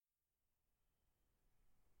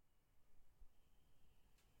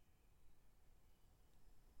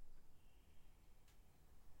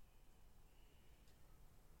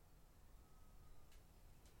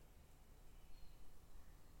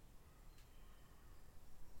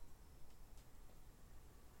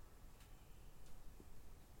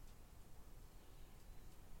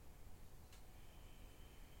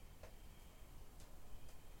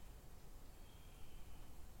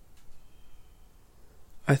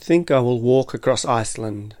"I think I will walk across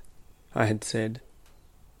Iceland," I had said,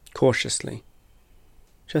 cautiously,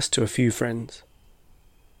 just to a few friends.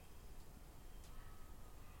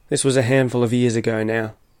 This was a handful of years ago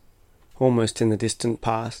now, almost in the distant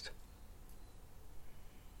past.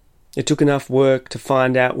 It took enough work to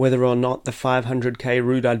find out whether or not the 500k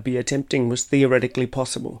route I'd be attempting was theoretically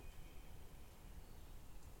possible.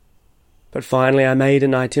 But finally I made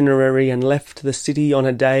an itinerary and left the city on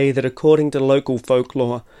a day that, according to local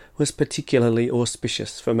folklore, was particularly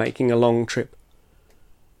auspicious for making a long trip.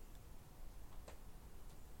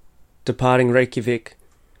 Departing Reykjavik,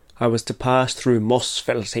 I was to pass through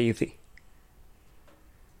Mosfellsheiði.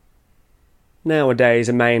 Nowadays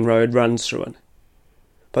a main road runs through it,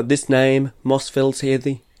 but this name,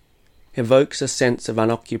 Mosfellsheiði, evokes a sense of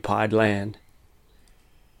unoccupied land.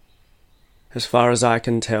 As far as I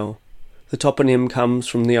can tell, the toponym comes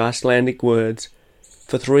from the Icelandic words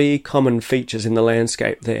for three common features in the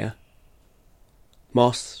landscape there: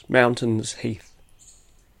 moss, mountains, heath.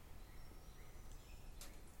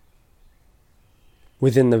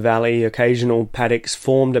 Within the valley, occasional paddocks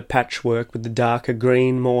formed a patchwork with the darker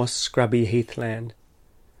green, more scrubby heathland,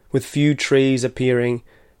 with few trees appearing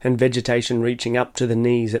and vegetation reaching up to the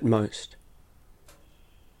knees at most.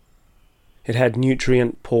 It had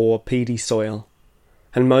nutrient-poor, peaty soil,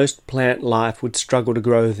 and most plant life would struggle to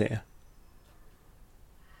grow there.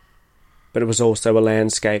 But it was also a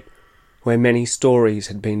landscape where many stories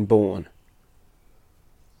had been born.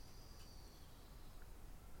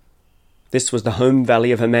 This was the home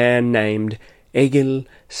valley of a man named Egil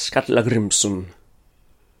Skallagrimsson,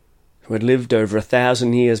 who had lived over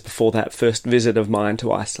 1,000 years before that first visit of mine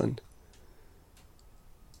to Iceland.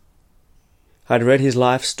 I'd read his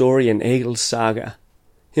life story in Egil's saga,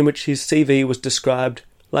 in which his CV was described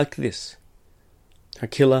like this: a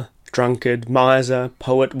killer, drunkard, miser,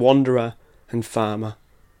 poet, wanderer, and farmer.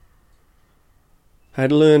 I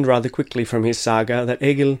had learned rather quickly from his saga that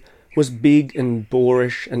Egil was big and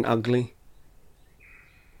boorish and ugly,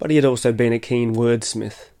 but he had also been a keen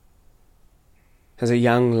wordsmith. As a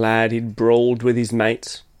young lad he'd brawled with his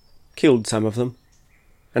mates, killed some of them,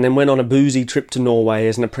 and then went on a boozy trip to Norway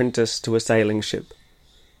as an apprentice to a sailing ship.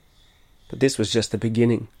 But this was just the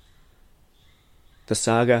beginning. The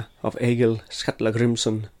saga of Egil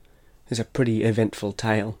Skallagrimsson is a pretty eventful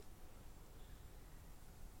tale.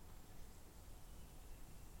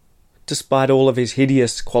 Despite all of his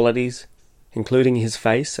hideous qualities, including his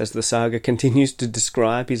face, as the saga continues to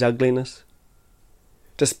describe his ugliness,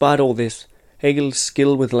 despite all this, Egil's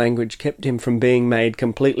skill with language kept him from being made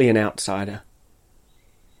completely an outsider.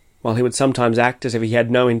 While he would sometimes act as if he had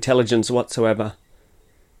no intelligence whatsoever,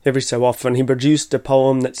 every so often he produced a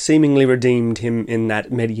poem that seemingly redeemed him in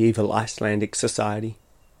that medieval Icelandic society.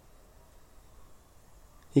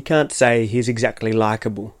 You can't say he's exactly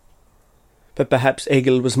likeable, but perhaps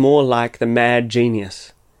Egil was more like the mad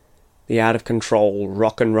genius, the out-of-control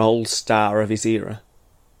rock and roll star of his era.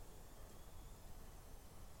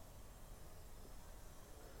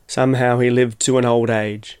 Somehow he lived to an old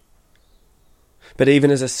age. But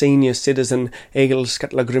even as a senior citizen, Egil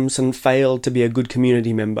Skallagrimsson failed to be a good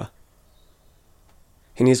community member.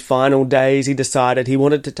 In his final days he decided he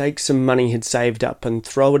wanted to take some money he'd saved up and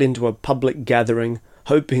throw it into a public gathering,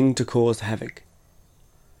 hoping to cause havoc.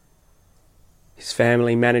 His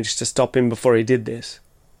family managed to stop him before he did this,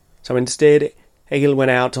 so instead Egil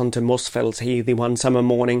went out onto Mosfellsheiði one summer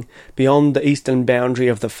morning, beyond the eastern boundary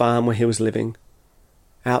of the farm where he was living,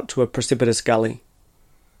 out to a precipitous gully.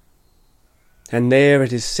 And there,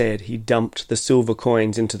 it is said, he dumped the silver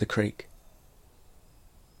coins into the creek.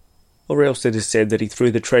 Or else it is said that he threw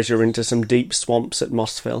the treasure into some deep swamps at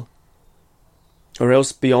Mosfell. Or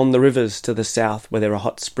else beyond the rivers to the south, where there are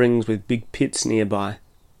hot springs with big pits nearby.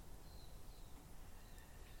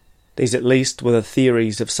 These at least were the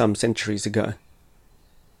theories of some centuries ago.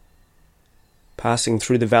 Passing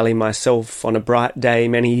through the valley myself on a bright day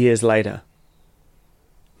many years later,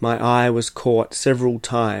 my eye was caught several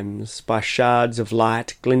times by shards of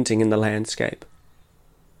light glinting in the landscape.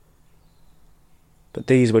 But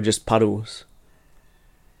these were just puddles,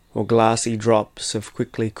 or glassy drops of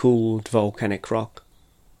quickly cooled volcanic rock.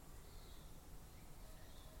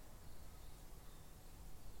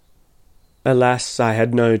 Alas, I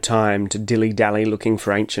had no time to dilly-dally looking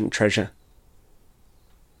for ancient treasure.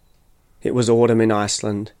 It was autumn in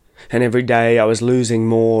Iceland, and every day I was losing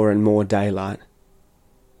more and more daylight.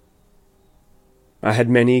 I had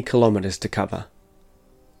many kilometres to cover,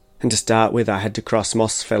 and to start with I had to cross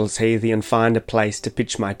Mosfellsheiði and find a place to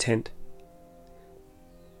pitch my tent.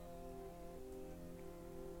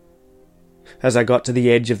 As I got to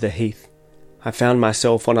the edge of the heath, I found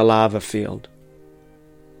myself on a lava field.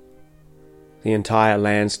 The entire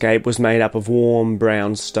landscape was made up of warm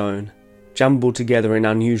brown stone, jumbled together in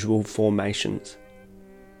unusual formations.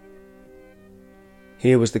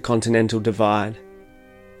 Here was the continental divide.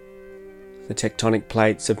 The tectonic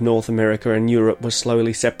plates of North America and Europe were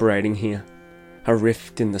slowly separating here, a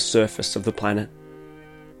rift in the surface of the planet.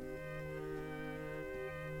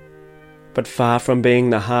 But far from being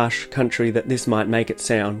the harsh country that this might make it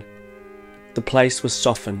sound, the place was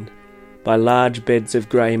softened by large beds of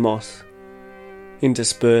grey moss,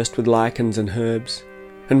 interspersed with lichens and herbs,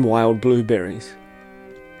 and wild blueberries,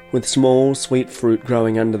 with small sweet fruit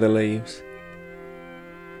growing under the leaves.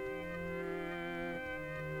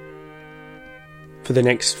 For the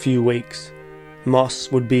next few weeks,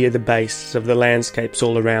 moss would be at the base of the landscapes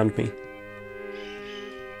all around me,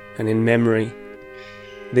 and in memory,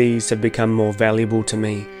 these have become more valuable to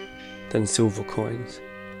me than silver coins.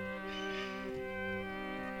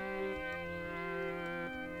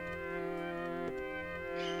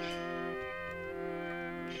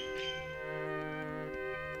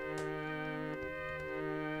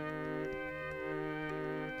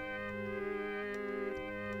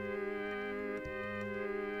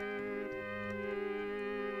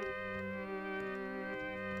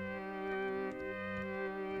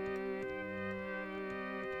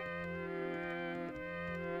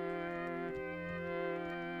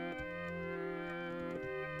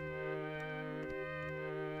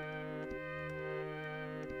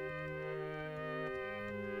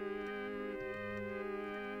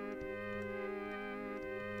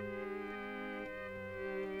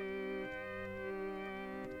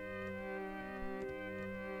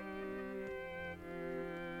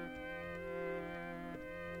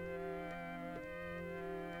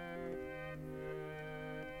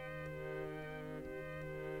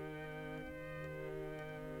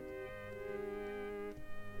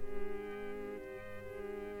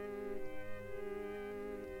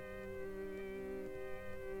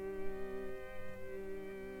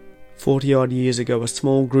 "40-odd years ago, a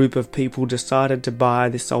small group of people decided to buy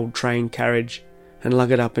this old train carriage and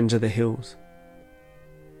lug it up into the hills.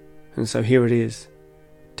 And so here it is,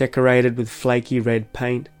 decorated with flaky red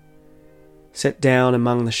paint, set down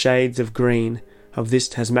among the shades of green of this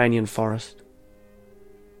Tasmanian forest.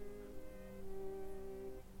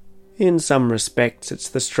 In some respects, it's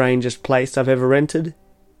the strangest place I've ever entered.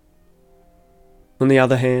 On the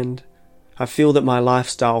other hand, I feel that my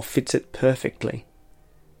lifestyle fits it perfectly.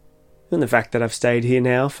 And the fact that I've stayed here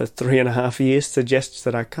now for 3.5 years suggests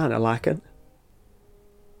that I kind of like it.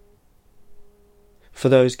 For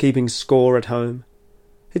those keeping score at home,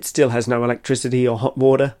 it still has no electricity or hot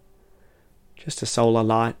water. Just a solar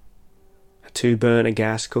light, a 2-burner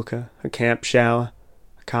gas cooker, a camp shower,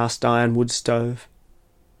 a cast iron wood stove.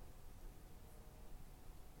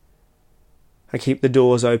 I keep the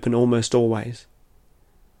doors open almost always.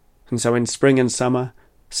 And so in spring and summer,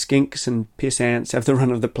 skinks and piss ants have the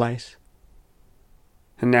run of the place.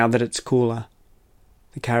 And now that it's cooler,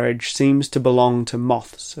 the carriage seems to belong to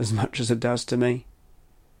moths as much as it does to me.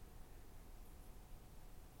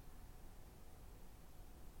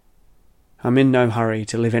 I'm in no hurry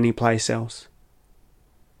to live any place else.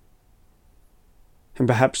 And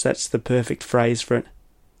perhaps that's the perfect phrase for it.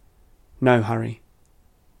 No hurry.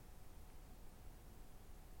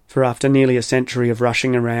 For after nearly a century of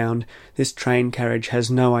rushing around, this train carriage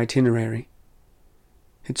has no itinerary.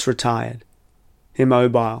 It's retired,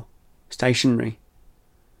 immobile, stationary.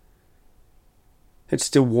 It's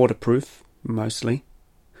still waterproof, mostly,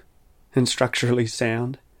 and structurally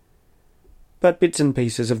sound. But bits and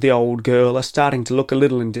pieces of the old girl are starting to look a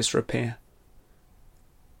little in disrepair.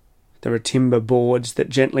 There are timber boards that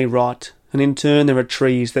gently rot, and in turn there are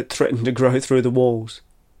trees that threaten to grow through the walls.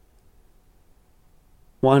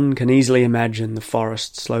 One can easily imagine the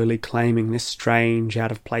forest slowly claiming this strange,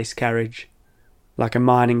 out-of-place carriage, like a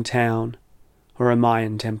mining town or a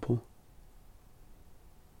Mayan temple.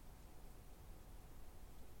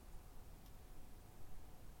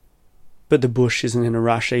 But the bush isn't in a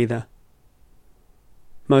rush either.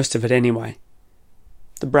 Most of it anyway.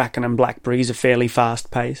 The bracken and blackberries are fairly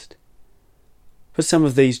fast-paced. But some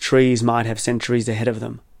of these trees might have centuries ahead of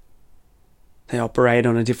them. They operate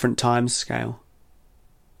on a different time scale.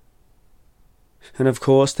 And of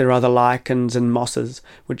course there are the lichens and mosses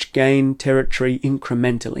which gain territory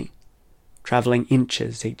incrementally, travelling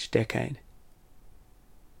inches each decade.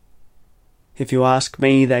 If you ask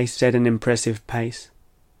me, they set an impressive pace.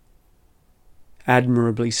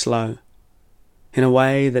 Admirably slow, in a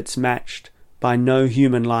way that's matched by no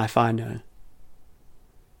human life I know.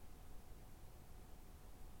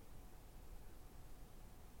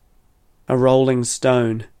 A rolling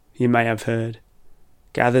stone, you may have heard,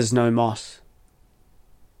 gathers no moss,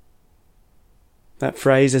 That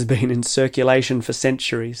phrase has been in circulation for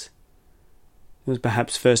centuries. It was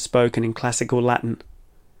perhaps first spoken in classical Latin.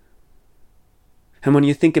 And when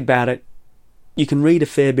you think about it, you can read a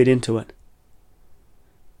fair bit into it.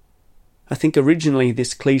 I think originally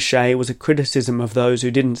this cliché was a criticism of those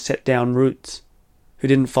who didn't set down roots, who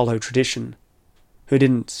didn't follow tradition, who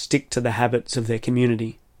didn't stick to the habits of their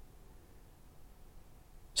community.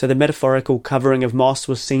 So the metaphorical covering of moss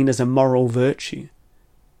was seen as a moral virtue.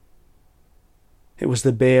 It was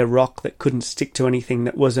the bare rock that couldn't stick to anything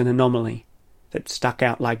that was an anomaly, that stuck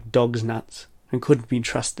out like dog's nuts and couldn't be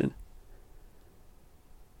trusted.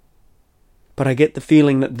 But I get the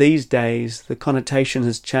feeling that these days the connotation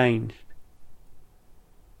has changed.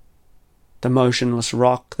 The motionless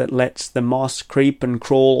rock that lets the moss creep and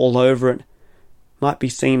crawl all over it might be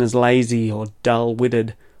seen as lazy or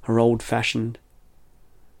dull-witted or old-fashioned.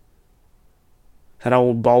 That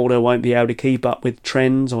old boulder won't be able to keep up with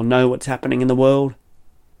trends or know what's happening in the world.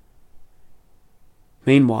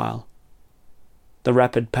 Meanwhile, the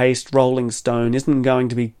rapid-paced rolling stone isn't going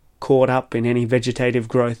to be caught up in any vegetative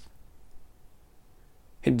growth.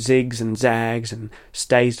 It zigs and zags and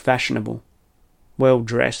stays fashionable,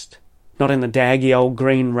 well-dressed, not in the daggy old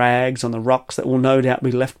green rags on the rocks that will no doubt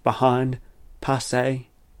be left behind, passé.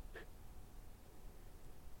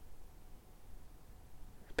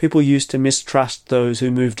 People used to mistrust those who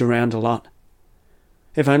moved around a lot,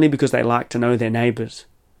 if only because they liked to know their neighbours.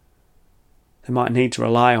 They might need to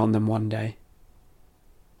rely on them one day.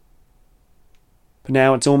 But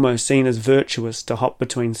now it's almost seen as virtuous to hop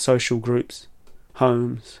between social groups,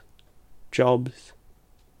 homes, jobs.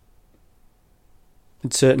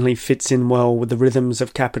 It certainly fits in well with the rhythms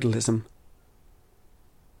of capitalism.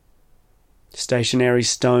 Stationary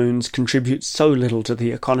stones contribute so little to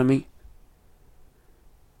the economy.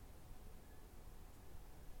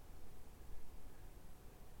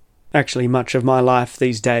 Actually, much of my life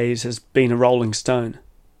these days has been a rolling stone.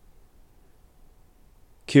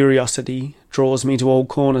 Curiosity draws me to all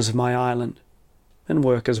corners of my island, and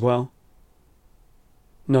work as well.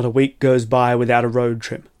 Not a week goes by without a road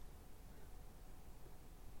trip.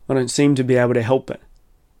 I don't seem to be able to help it.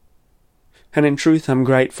 And in truth, I'm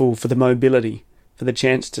grateful for the mobility, for the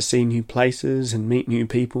chance to see new places and meet new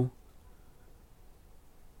people.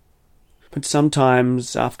 But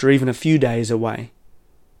sometimes, after even a few days away,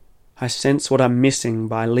 I sense what I'm missing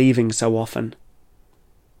by leaving so often.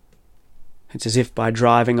 It's as if by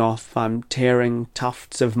driving off I'm tearing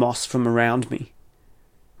tufts of moss from around me,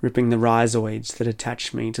 ripping the rhizoids that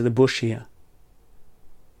attach me to the bush here.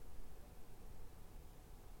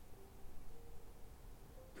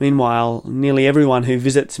 Meanwhile, nearly everyone who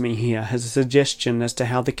visits me here has a suggestion as to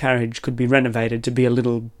how the carriage could be renovated to be a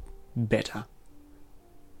little better.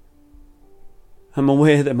 I'm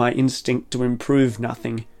aware that my instinct to improve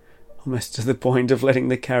nothing, almost to the point of letting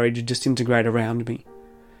the carriage disintegrate around me,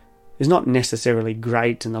 is not necessarily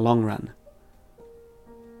great in the long run.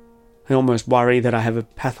 I almost worry that I have a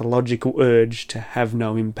pathological urge to have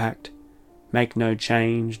no impact, make no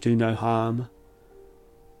change, do no harm.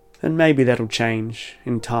 And maybe that'll change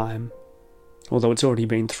in time, although it's already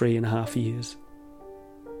been 3.5 years.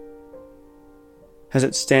 As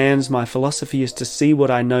it stands, my philosophy is to see what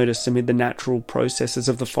I notice amid the natural processes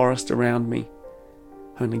of the forest around me,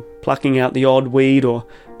 only plucking out the odd weed or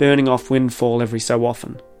burning off windfall every so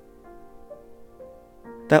often.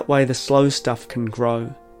 That way the slow stuff can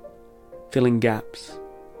grow, filling gaps,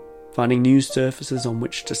 finding new surfaces on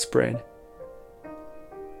which to spread.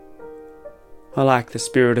 I like the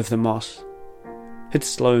spirit of the moss, its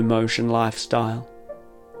slow motion lifestyle.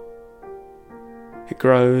 It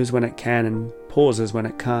grows when it can and pauses when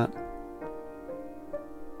it can't.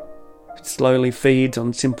 It slowly feeds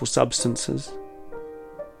on simple substances.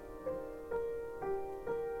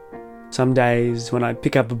 Some days, when I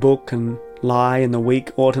pick up a book and lie in the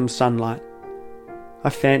weak autumn sunlight, I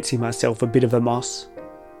fancy myself a bit of a moss,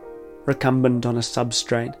 recumbent on a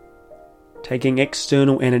substrate, taking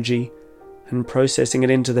external energy and processing it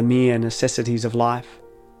into the mere necessities of life.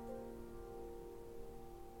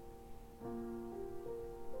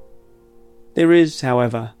 There is,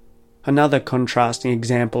 however, another contrasting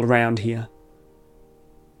example around here.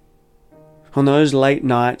 On those late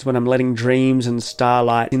nights when I'm letting dreams and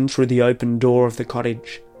starlight in through the open door of the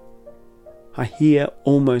cottage, I hear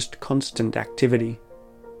almost constant activity.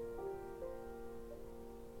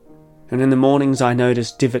 And in the mornings I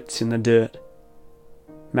notice divots in the dirt,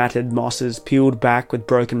 matted mosses peeled back with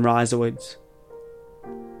broken rhizoids.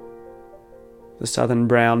 The southern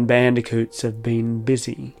brown bandicoots have been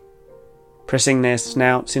busy, pressing their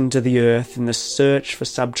snouts into the earth in the search for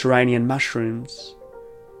subterranean mushrooms.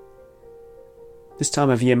 This time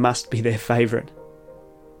of year must be their favourite,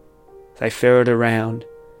 They ferret around,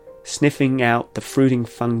 sniffing out the fruiting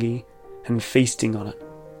fungi and feasting on it.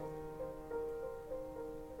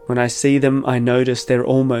 When I see them, I notice their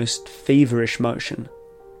almost feverish motion,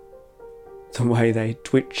 the way they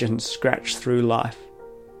twitch and scratch through life.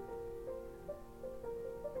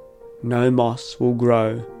 No moss will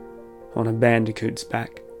grow on a bandicoot's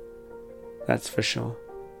back, that's for sure.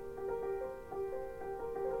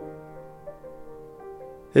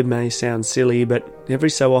 It may sound silly, but every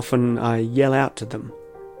so often I yell out to them.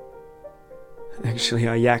 Actually,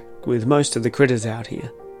 I yak with most of the critters out here.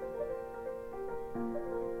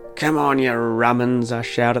 "Come on, you rummins," I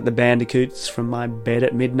shout at the bandicoots from my bed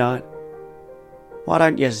at midnight. "Why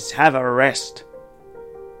don't you have a rest?"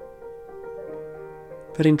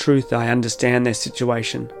 But in truth, I understand their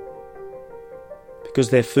situation.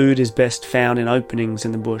 Because their food is best found in openings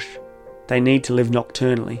in the bush, they need to live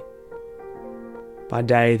nocturnally. By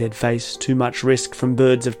day, they'd face too much risk from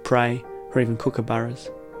birds of prey or even kookaburras.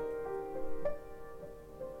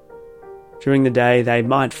 During the day, they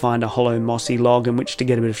might find a hollow mossy log in which to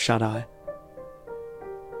get a bit of shut-eye.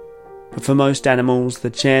 But for most animals, the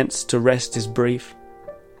chance to rest is brief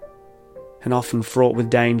and often fraught with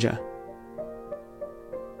danger.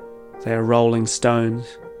 They are rolling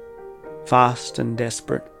stones, fast and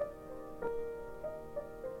desperate.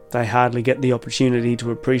 They hardly get the opportunity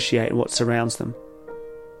to appreciate what surrounds them.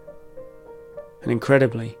 And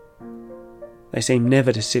incredibly, they seem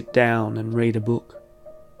never to sit down and read a book.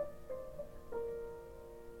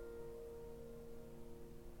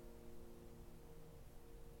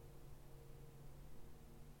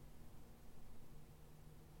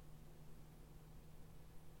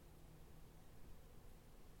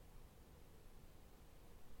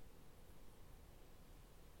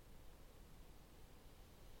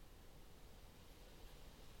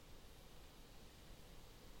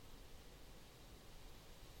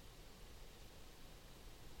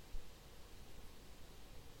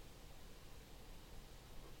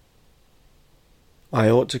 I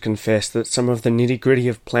ought to confess that some of the nitty-gritty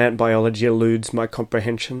of plant biology eludes my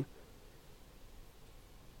comprehension.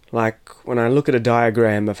 Like when I look at a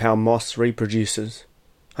diagram of how moss reproduces,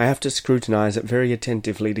 I have to scrutinise it very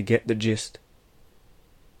attentively to get the gist.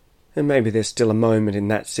 And maybe there's still a moment in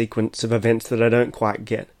that sequence of events that I don't quite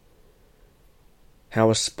get. How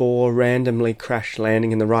a spore randomly crash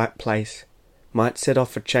landing in the right place might set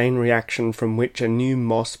off a chain reaction from which a new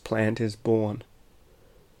moss plant is born.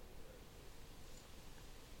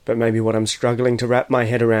 But maybe what I'm struggling to wrap my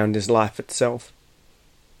head around is life itself.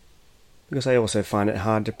 Because I also find it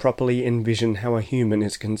hard to properly envision how a human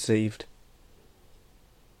is conceived.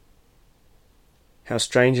 How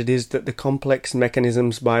strange it is that the complex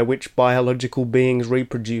mechanisms by which biological beings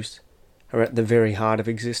reproduce are at the very heart of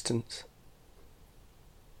existence.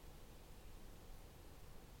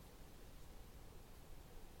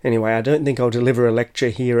 Anyway, I don't think I'll deliver a lecture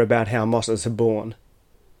here about how mosses are born.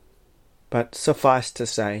 But suffice to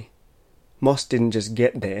say, moss didn't just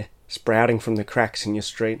get there, sprouting from the cracks in your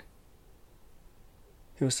street.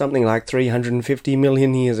 It was something like 350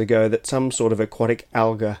 million years ago that some sort of aquatic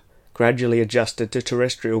alga gradually adjusted to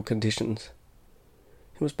terrestrial conditions.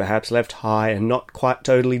 It was perhaps left high and not quite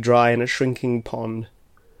totally dry in a shrinking pond.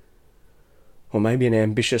 Or maybe an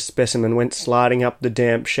ambitious specimen went sliding up the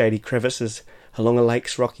damp, shady crevices along a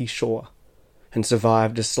lake's rocky shore, and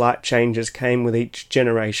survived as slight changes came with each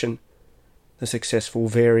generation, the successful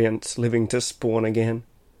variants living to spawn again.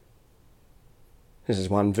 This is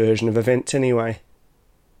one version of events anyway.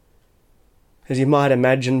 As you might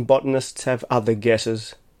imagine, botanists have other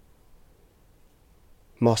guesses.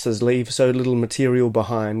 Mosses leave so little material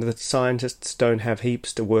behind that scientists don't have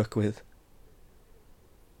heaps to work with.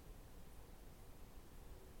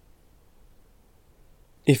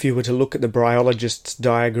 If you were to look at the bryologist's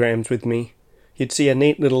diagrams with me, you'd see a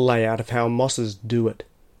neat little layout of how mosses do it.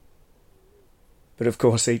 But of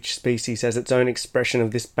course each species has its own expression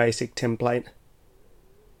of this basic template.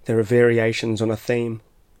 There are variations on a theme,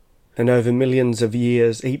 and over millions of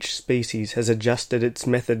years each species has adjusted its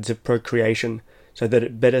methods of procreation so that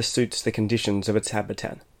it better suits the conditions of its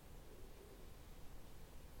habitat.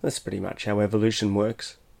 That's pretty much how evolution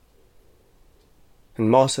works.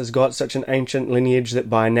 And moss has got such an ancient lineage that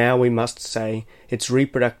by now we must say its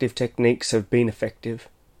reproductive techniques have been effective.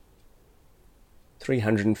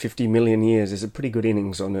 350 million years is a pretty good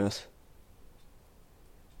innings on Earth.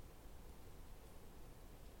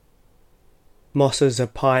 Mosses are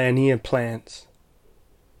pioneer plants.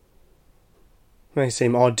 It may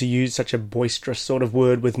seem odd to use such a boisterous sort of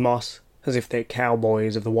word with moss, as if they're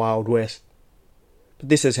cowboys of the Wild West. But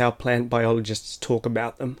this is how plant biologists talk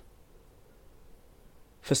about them.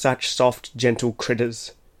 For such soft, gentle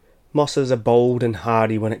critters, mosses are bold and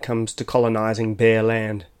hardy when it comes to colonising bare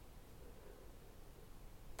land.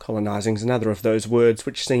 Colonising's another of those words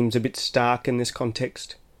which seems a bit stark in this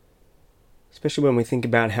context, especially when we think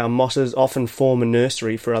about how mosses often form a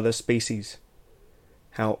nursery for other species,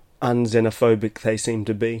 how unxenophobic they seem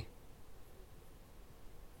to be.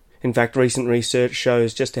 In fact, recent research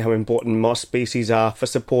shows just how important moss species are for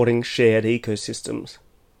supporting shared ecosystems.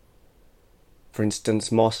 For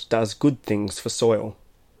instance, moss does good things for soil.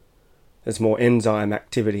 There's more enzyme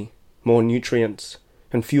activity, more nutrients,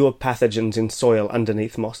 and fewer pathogens in soil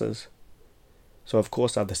underneath mosses. So of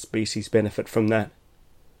course other species benefit from that.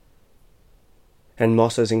 And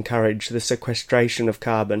mosses encourage the sequestration of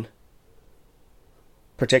carbon.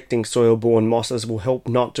 Protecting soil-borne mosses will help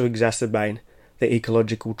not to exacerbate the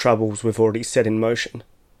ecological troubles we've already set in motion.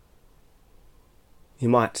 You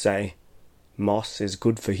might say, moss is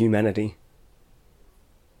good for humanity.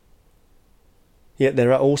 Yet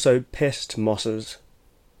there are also pest mosses.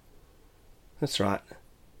 That's right.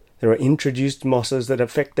 There are introduced mosses that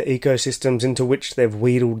affect the ecosystems into which they've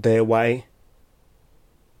wheedled their way.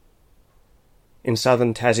 In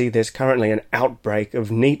southern Tassie, there's currently an outbreak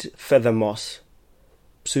of neat feather moss,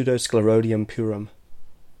 Pseudosclerotium purum.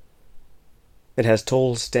 It has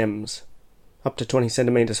tall stems, up to 20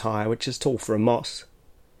 centimetres high, which is tall for a moss,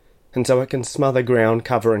 and so it can smother ground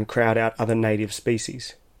cover and crowd out other native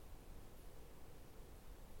species.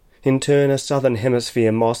 In turn, a southern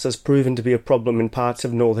hemisphere moss has proven to be a problem in parts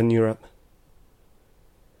of northern Europe.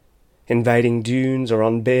 Invading dunes or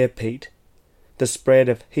on bare peat, the spread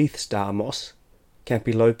of heath star moss,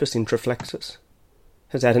 Campylopus intraflexus,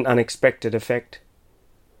 has had an unexpected effect.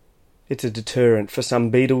 It's a deterrent for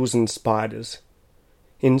some beetles and spiders,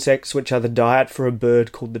 insects which are the diet for a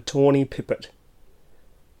bird called the tawny pipit,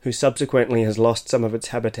 who subsequently has lost some of its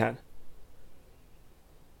habitat.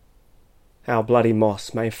 Our bloody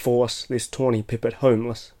moss may force this tawny pipit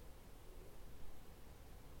homeless.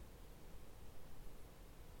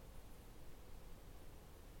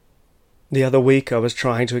 The other week I was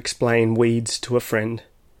trying to explain weeds to a friend,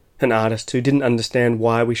 an artist who didn't understand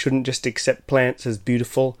why we shouldn't just accept plants as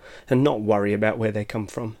beautiful and not worry about where they come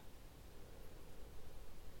from.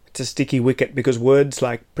 It's a sticky wicket because words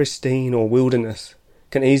like pristine or wilderness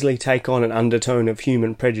can easily take on an undertone of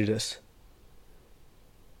human prejudice.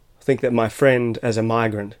 I think that my friend, as a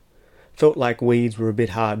migrant, felt like weeds were a bit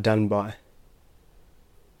hard done by.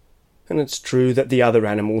 And it's true that the other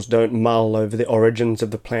animals don't mull over the origins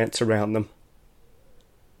of the plants around them.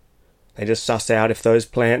 They just suss out if those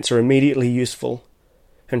plants are immediately useful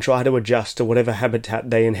and try to adjust to whatever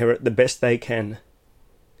habitat they inherit the best they can.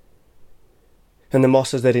 And the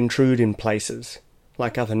mosses that intrude in places,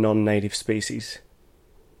 like other non-native species,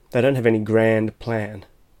 they don't have any grand plan.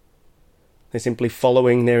 They're simply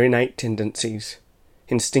following their innate tendencies,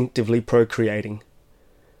 instinctively procreating,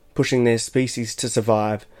 pushing their species to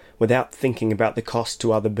survive without thinking about the cost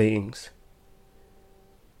to other beings.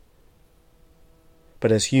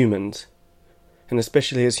 But as humans, and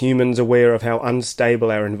especially as humans aware of how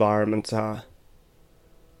unstable our environments are,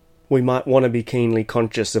 we might want to be keenly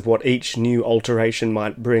conscious of what each new alteration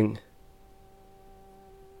might bring.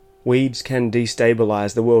 Weeds can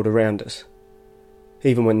destabilise the world around us,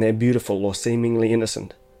 even when they're beautiful or seemingly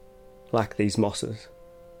innocent, like these mosses.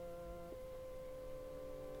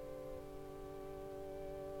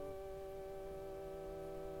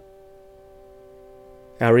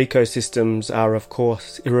 Our ecosystems are, of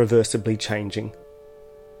course, irreversibly changing.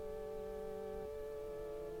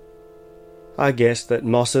 I guess that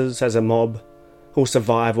mosses, as a mob, will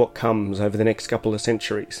survive what comes over the next couple of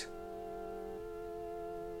centuries.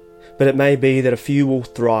 But it may be that a few will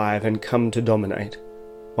thrive and come to dominate,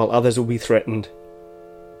 while others will be threatened,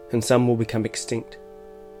 and some will become extinct.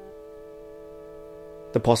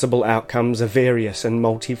 The possible outcomes are various and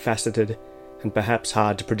multifaceted, and perhaps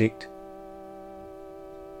hard to predict.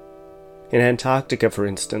 In Antarctica, for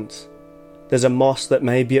instance, there's a moss that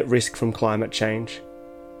may be at risk from climate change.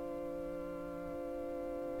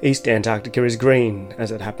 East Antarctica is green,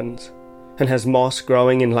 as it happens, and has moss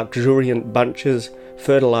growing in luxuriant bunches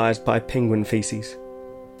fertilised by penguin feces.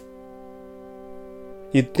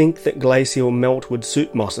 You'd think that glacial melt would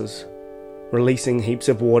suit mosses, releasing heaps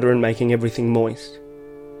of water and making everything moist.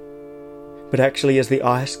 But actually, as the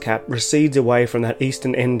ice cap recedes away from that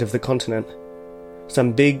eastern end of the continent,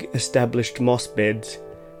 some big established moss beds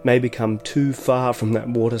may become too far from that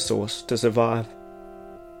water source to survive.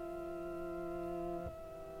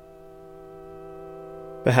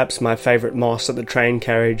 Perhaps my favourite moss at the train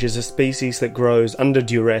carriage is a species that grows under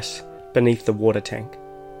duress beneath the water tank.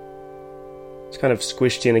 It's kind of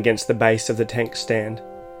squished in against the base of the tank stand,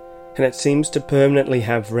 and it seems to permanently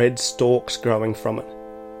have red stalks growing from it,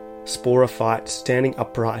 sporophytes standing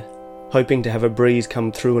upright, hoping to have a breeze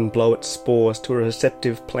come through and blow its spores to a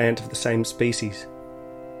receptive plant of the same species.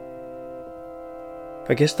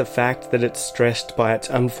 I guess the fact that it's stressed by its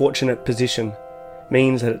unfortunate position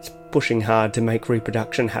means that it's pushing hard to make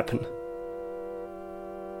reproduction happen.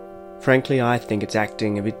 Frankly, I think it's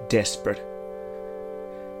acting a bit desperate.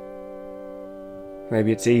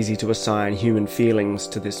 Maybe it's easy to assign human feelings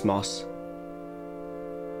to this moss.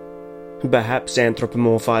 Perhaps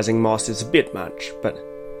anthropomorphizing moss is a bit much, but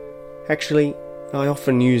actually, I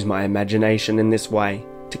often use my imagination in this way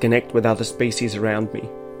to connect with other species around me.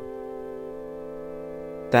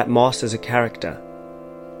 That moss is a character,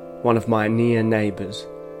 one of my near neighbours,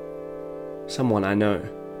 someone I know.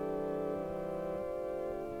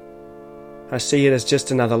 I see it as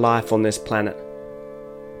just another life on this planet,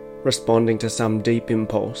 responding to some deep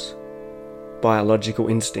impulse, biological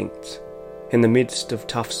instincts, in the midst of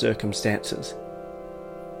tough circumstances.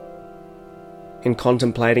 In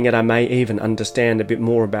contemplating it, I may even understand a bit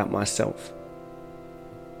more about myself.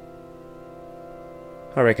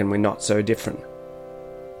 I reckon we're not so different,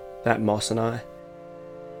 that moss and I.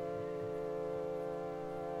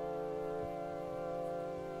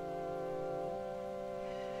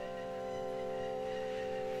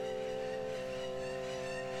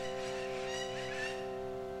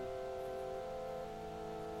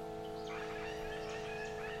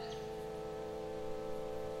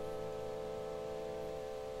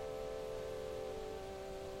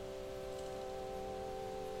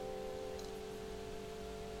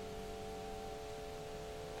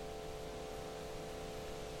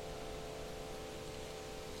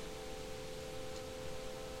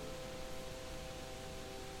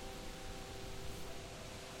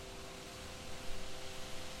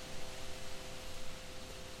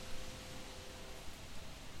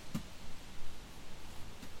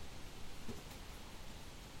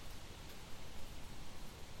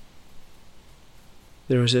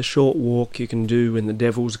 There is a short walk you can do in the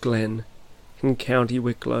Devil's Glen, in County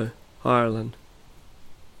Wicklow, Ireland.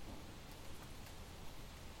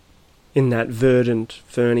 In that verdant,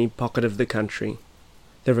 ferny pocket of the country,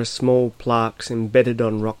 there are small plaques embedded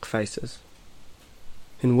on rock faces,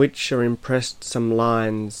 in which are impressed some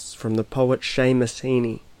lines from the poet Seamus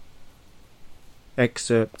Heaney,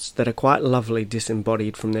 excerpts that are quite lovely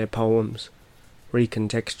disembodied from their poems,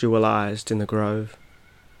 recontextualised in the grove.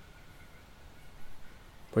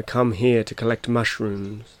 We come here to collect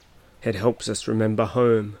mushrooms. It helps us remember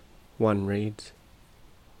home, one reads.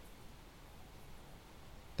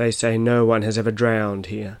 They say no one has ever drowned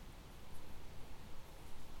here.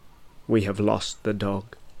 We have lost the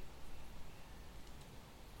dog.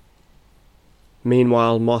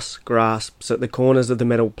 Meanwhile, moss grasps at the corners of the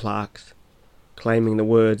metal plaques, claiming the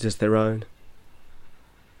words as their own.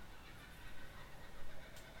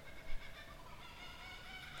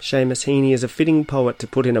 Seamus Heaney is a fitting poet to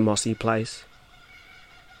put in a mossy place.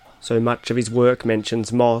 So much of his work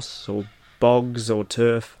mentions moss, or bogs, or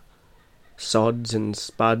turf, sods and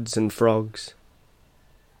spuds and frogs.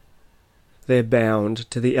 They're bound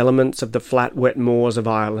to the elements of the flat, wet moors of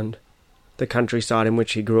Ireland, the countryside in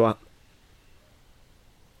which he grew up.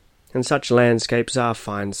 And such landscapes are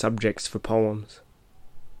fine subjects for poems.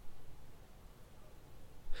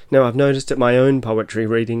 Now, I've noticed at my own poetry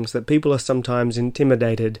readings that people are sometimes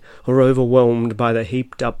intimidated or overwhelmed by the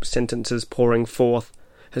heaped-up sentences pouring forth,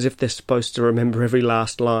 as if they're supposed to remember every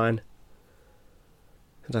last line.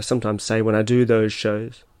 And I sometimes say when I do those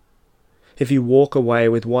shows, if you walk away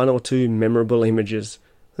with one or two memorable images,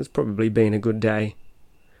 that's probably been a good day.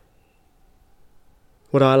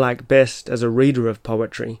 What I like best as a reader of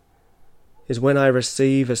poetry is when I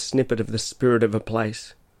receive a snippet of the spirit of a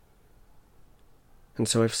place. And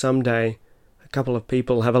so if someday a couple of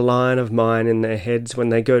people have a line of mine in their heads when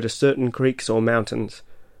they go to certain creeks or mountains,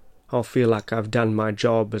 I'll feel like I've done my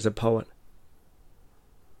job as a poet.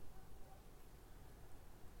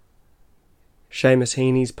 Seamus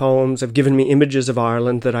Heaney's poems have given me images of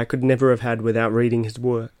Ireland that I could never have had without reading his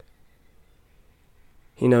work.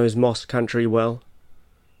 He knows moss country well.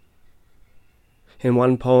 In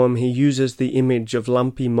one poem he uses the image of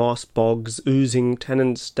lumpy moss bogs oozing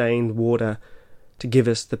tannin-stained water to give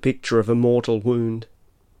us the picture of a mortal wound.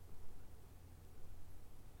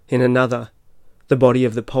 In another, the body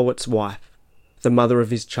of the poet's wife, the mother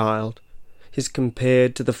of his child, is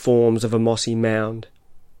compared to the forms of a mossy mound.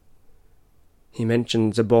 He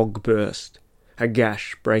mentions a bog burst, a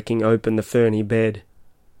gash breaking open the ferny bed.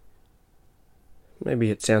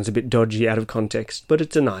 Maybe it sounds a bit dodgy out of context, but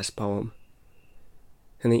it's a nice poem.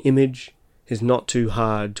 And the image is not too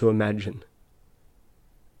hard to imagine.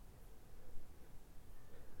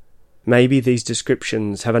 Maybe these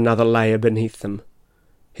descriptions have another layer beneath them,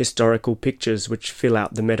 historical pictures which fill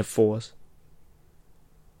out the metaphors.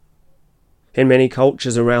 In many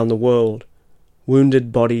cultures around the world,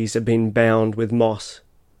 wounded bodies have been bound with moss,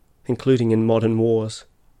 including in modern wars.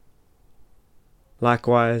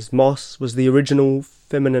 Likewise, moss was the original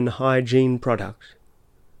feminine hygiene product.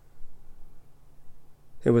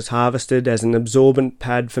 It was harvested as an absorbent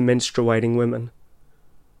pad for menstruating women.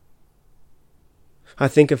 I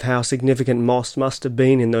think of how significant moss must have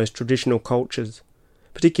been in those traditional cultures,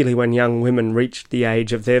 particularly when young women reached the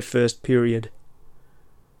age of their first period.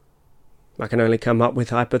 I can only come up with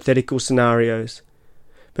hypothetical scenarios,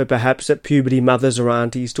 but perhaps at puberty mothers or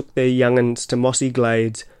aunties took their young'uns to mossy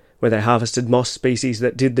glades where they harvested moss species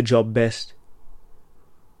that did the job best.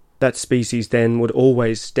 That species then would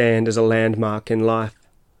always stand as a landmark in life.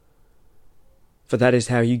 For that is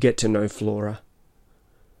how you get to know flora.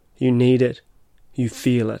 You need it, you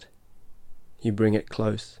feel it, you bring it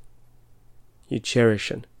close, you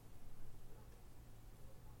cherish it.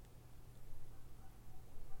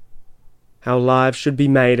 Our lives should be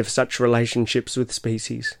made of such relationships with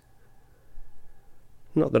species.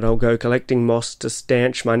 Not that I'll go collecting moss to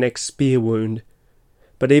stanch my next spear wound,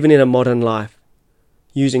 but even in a modern life,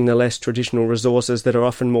 using the less traditional resources that are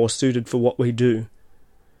often more suited for what we do,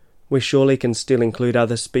 we surely can still include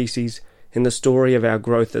other species in the story of our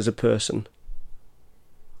growth as a person.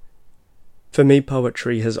 For me,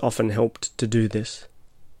 poetry has often helped to do this.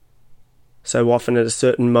 So often at a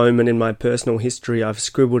certain moment in my personal history I've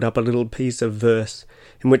scribbled up a little piece of verse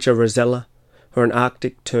in which a rosella, or an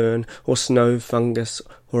arctic tern, or snow fungus,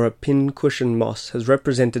 or a pincushion moss has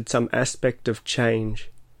represented some aspect of change,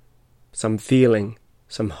 some feeling,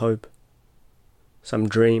 some hope, some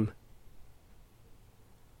dream.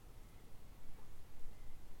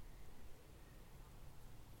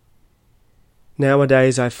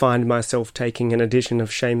 Nowadays I find myself taking an edition of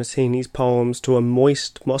Seamus Heaney's poems to a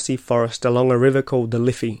moist, mossy forest along a river called the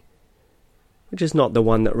Liffey, which is not the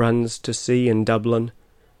one that runs to sea in Dublin,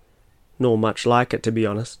 nor much like it, to be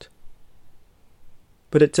honest.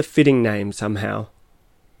 But it's a fitting name somehow,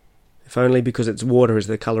 if only because its water is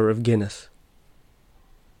the colour of Guinness.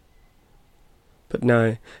 But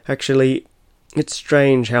no, actually, it's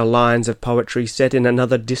strange how lines of poetry set in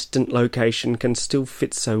another distant location can still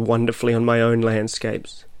fit so wonderfully on my own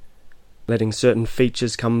landscapes, letting certain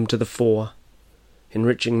features come to the fore,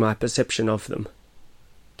 enriching my perception of them,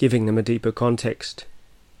 giving them a deeper context.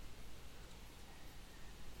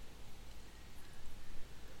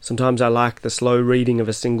 Sometimes I like the slow reading of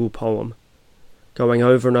a single poem, going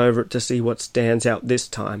over and over it to see what stands out this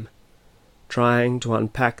time, trying to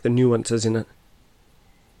unpack the nuances in it.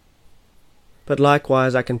 But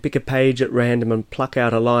likewise I can pick a page at random and pluck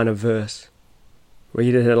out a line of verse,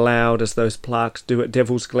 read it aloud as those plaques do at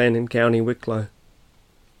Devil's Glen in County Wicklow.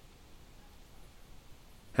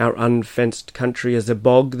 Our unfenced country is a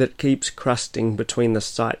bog that keeps crusting between the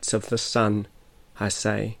sights of the sun, I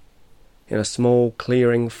say, in a small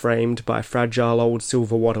clearing framed by fragile old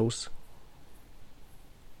silver wattles.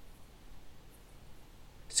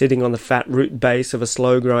 Sitting on the fat root base of a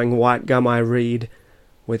slow-growing white gum I read,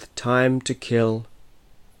 with time to kill,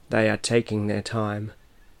 they are taking their time.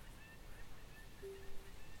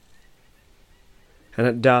 And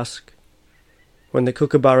at dusk, when the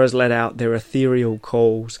kookaburras let out their ethereal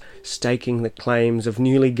calls, staking the claims of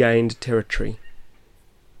newly gained territory,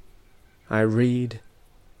 I read,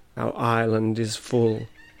 our island is full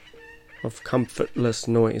of comfortless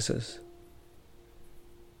noises.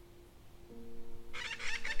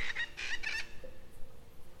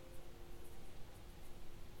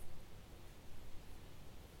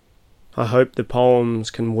 I hope the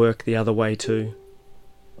poems can work the other way too.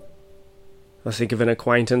 I think of an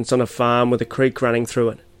acquaintance on a farm with a creek running through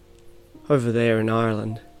it, over there in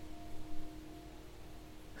Ireland.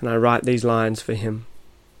 And I write these lines for him.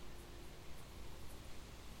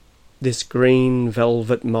 This green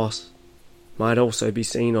velvet moss might also be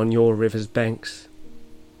seen on your river's banks.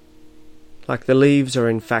 Like the leaves are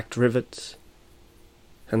in fact rivets,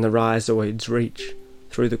 and the rhizoids reach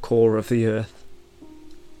through the core of the earth.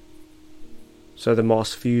 So the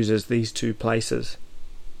moss fuses these two places,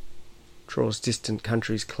 draws distant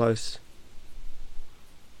countries close,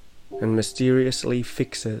 and mysteriously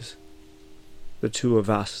fixes the two of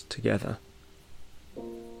us together.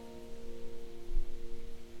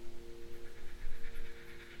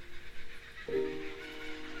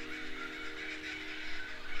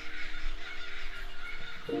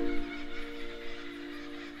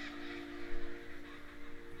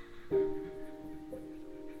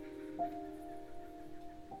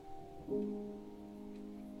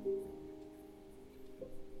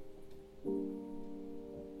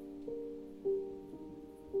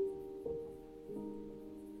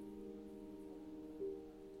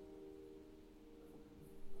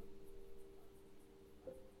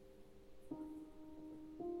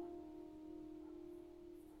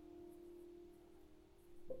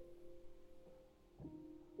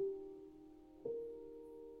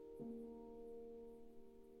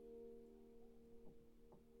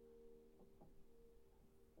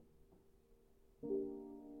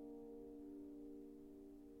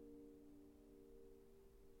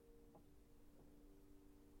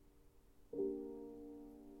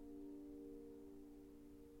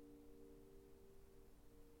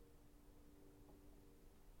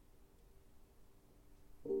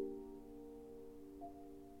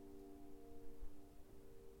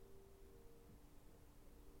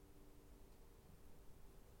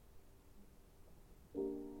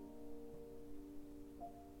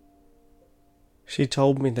 She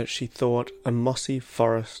told me that she thought a mossy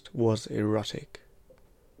forest was erotic.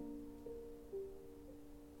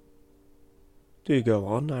 "Do go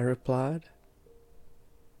on," I replied.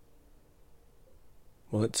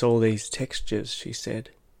 "Well, it's all these textures," she said.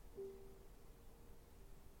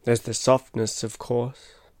 "There's the softness, of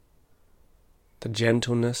course, the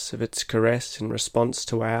gentleness of its caress in response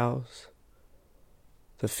to ours,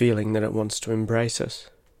 the feeling that it wants to embrace us.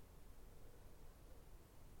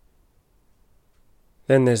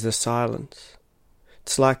 Then there's the silence.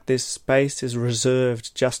 It's like this space is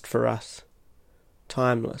reserved just for us,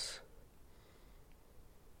 timeless.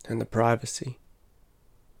 And the privacy.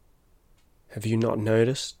 Have you not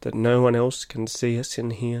noticed that no one else can see us in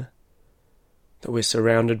here? That we're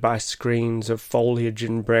surrounded by screens of foliage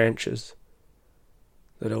and branches?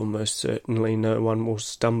 That almost certainly no one will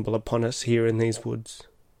stumble upon us here in these woods?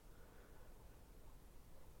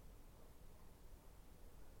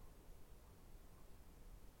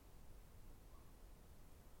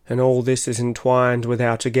 And all this is entwined with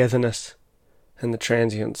our togetherness and the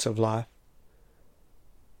transience of life.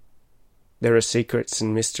 There are secrets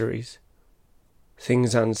and mysteries,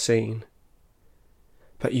 things unseen,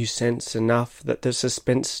 but you sense enough that the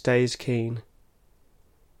suspense stays keen.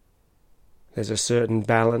 There's a certain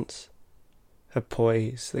balance, a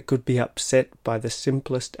poise that could be upset by the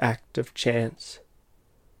simplest act of chance.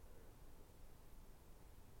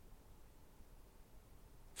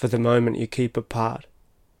 For the moment you keep apart,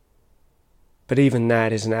 but even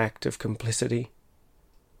that is an act of complicity,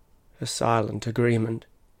 a silent agreement,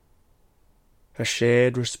 a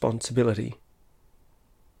shared responsibility,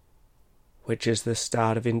 which is the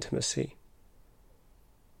start of intimacy.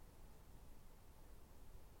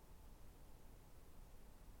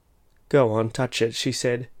 "Go on, touch it," she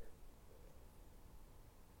said.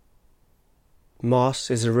 Moss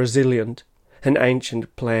is a resilient, an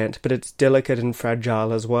ancient plant, but it's delicate and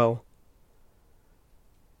fragile as well.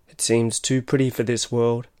 It seems too pretty for this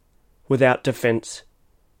world, without defence.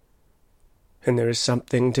 And there is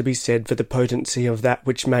something to be said for the potency of that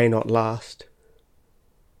which may not last.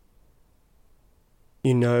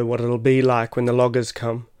 You know what it'll be like when the loggers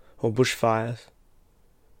come, or bushfires.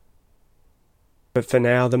 But for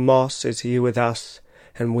now the moss is here with us,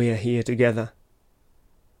 and we are here together.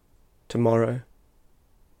 Tomorrow,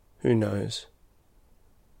 who knows?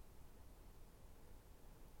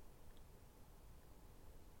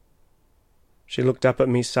 She looked up at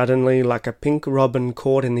me suddenly like a pink robin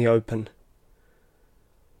caught in the open.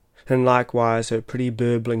 And likewise her pretty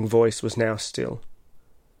burbling voice was now still.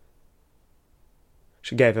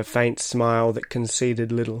 She gave a faint smile that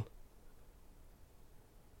conceded little.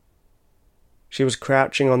 She was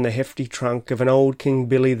crouching on the hefty trunk of an old King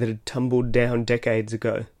Billy that had tumbled down decades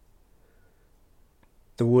ago.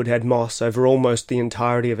 The wood had moss over almost the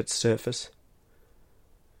entirety of its surface,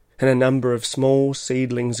 and a number of small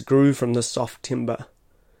seedlings grew from the soft timber,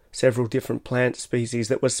 several different plant species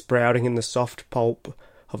that were sprouting in the soft pulp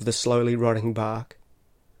of the slowly rotting bark.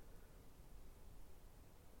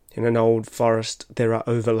 In an old forest there are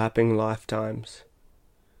overlapping lifetimes.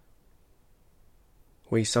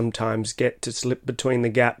 We sometimes get to slip between the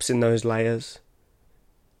gaps in those layers,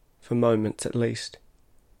 for moments at least.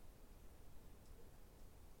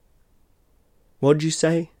 "What'd you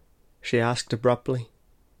say?" she asked abruptly.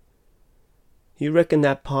 "You reckon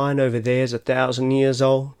that pine over there's 1,000 years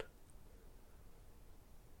old?"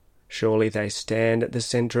 Surely they stand at the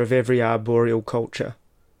centre of every arboreal culture.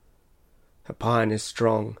 A pine is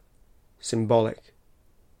strong, symbolic,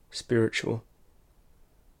 spiritual.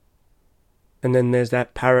 And then there's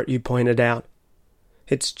that parrot you pointed out,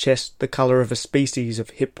 its chest the colour of a species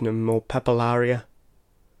of hypnum or papillaria.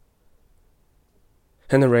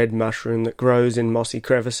 And the red mushroom that grows in mossy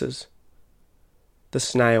crevices. The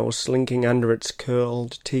snail slinking under its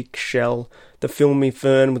curled teak shell, the filmy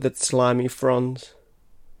fern with its slimy fronds.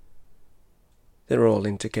 They're all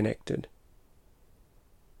interconnected.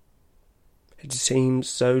 It seems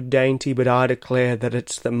so dainty, but I declare that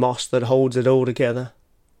it's the moss that holds it all together.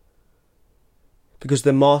 Because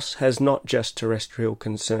the moss has not just terrestrial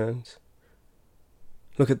concerns.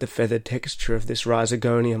 Look at the feathered texture of this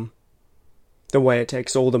rhizogonium, the way it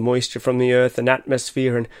takes all the moisture from the earth and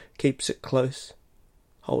atmosphere and keeps it close,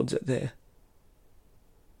 holds it there.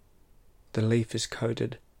 The leaf is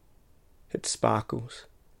coated, it sparkles,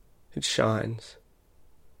 it shines.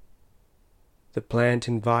 The plant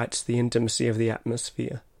invites the intimacy of the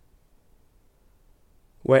atmosphere.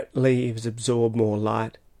 Wet leaves absorb more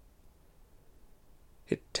light.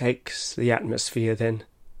 It takes the atmosphere then.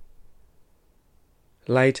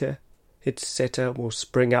 Later, its seta will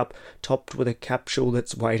spring up, topped with a capsule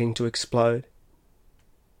that's waiting to explode.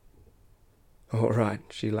 All right,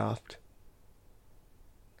 she laughed.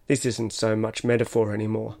 This isn't so much metaphor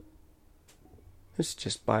anymore. It's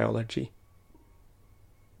just biology.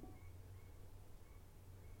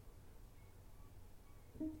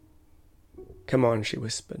 Come on, she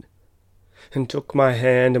whispered, and took my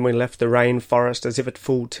hand, and we left the rainforest as if at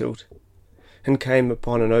full tilt, and came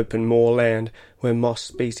upon an open moorland where moss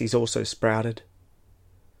species also sprouted.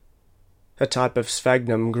 A type of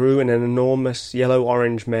sphagnum grew in an enormous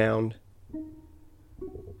yellow-orange mound.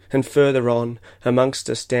 And further on, amongst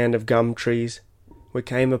a stand of gum trees, we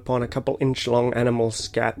came upon a couple-inch-long animal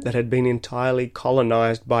scat that had been entirely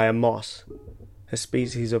colonised by a moss, a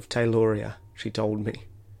species of Tayloria, she told me.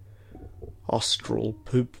 Austral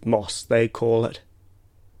poop moss, they call it.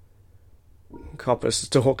 Copper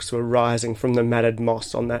stalks were rising from the matted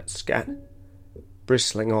moss on that scat,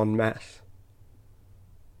 bristling en masse.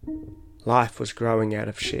 Life was growing out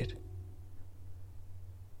of shit.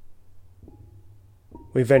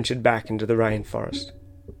 We ventured back into the rainforest.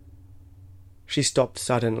 She stopped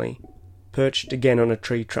suddenly, perched again on a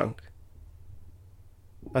tree trunk.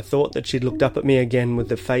 I thought that she'd looked up at me again with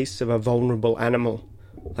the face of a vulnerable animal,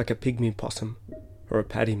 like a pygmy possum or a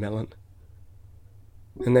paddy melon,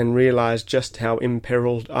 and then realised just how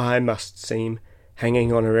imperilled I must seem,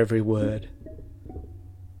 hanging on her every word.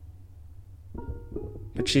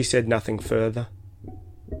 But she said nothing further,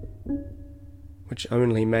 which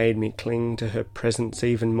only made me cling to her presence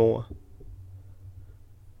even more.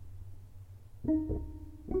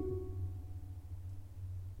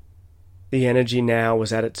 The energy now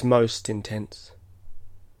was at its most intense.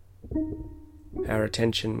 Our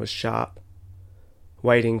attention was sharp,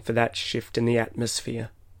 waiting for that shift in the atmosphere,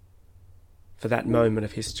 for that moment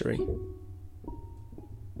of history.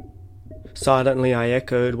 Silently I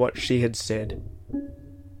echoed what she had said.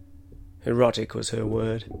 Erotic was her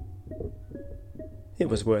word. It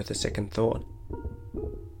was worth a second thought.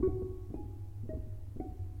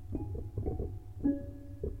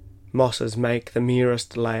 Mosses make the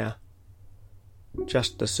merest layer,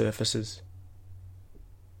 just the surfaces.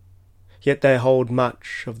 Yet they hold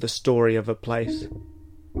much of the story of a place.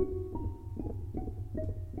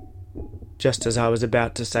 Just as I was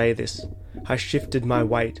about to say this, I shifted my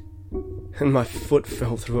weight, and my foot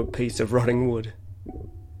fell through a piece of rotting wood.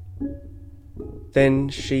 Then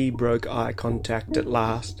she broke eye contact at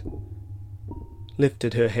last,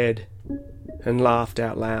 lifted her head, and laughed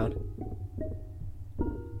out loud.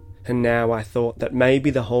 And now I thought that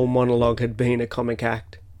maybe the whole monologue had been a comic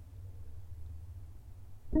act.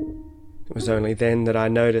 It was only then that I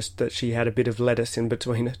noticed that she had a bit of lettuce in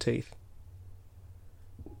between her teeth.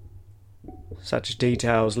 Such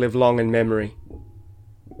details live long in memory.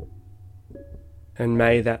 And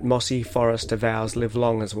may that mossy forest of ours live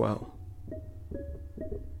long as well.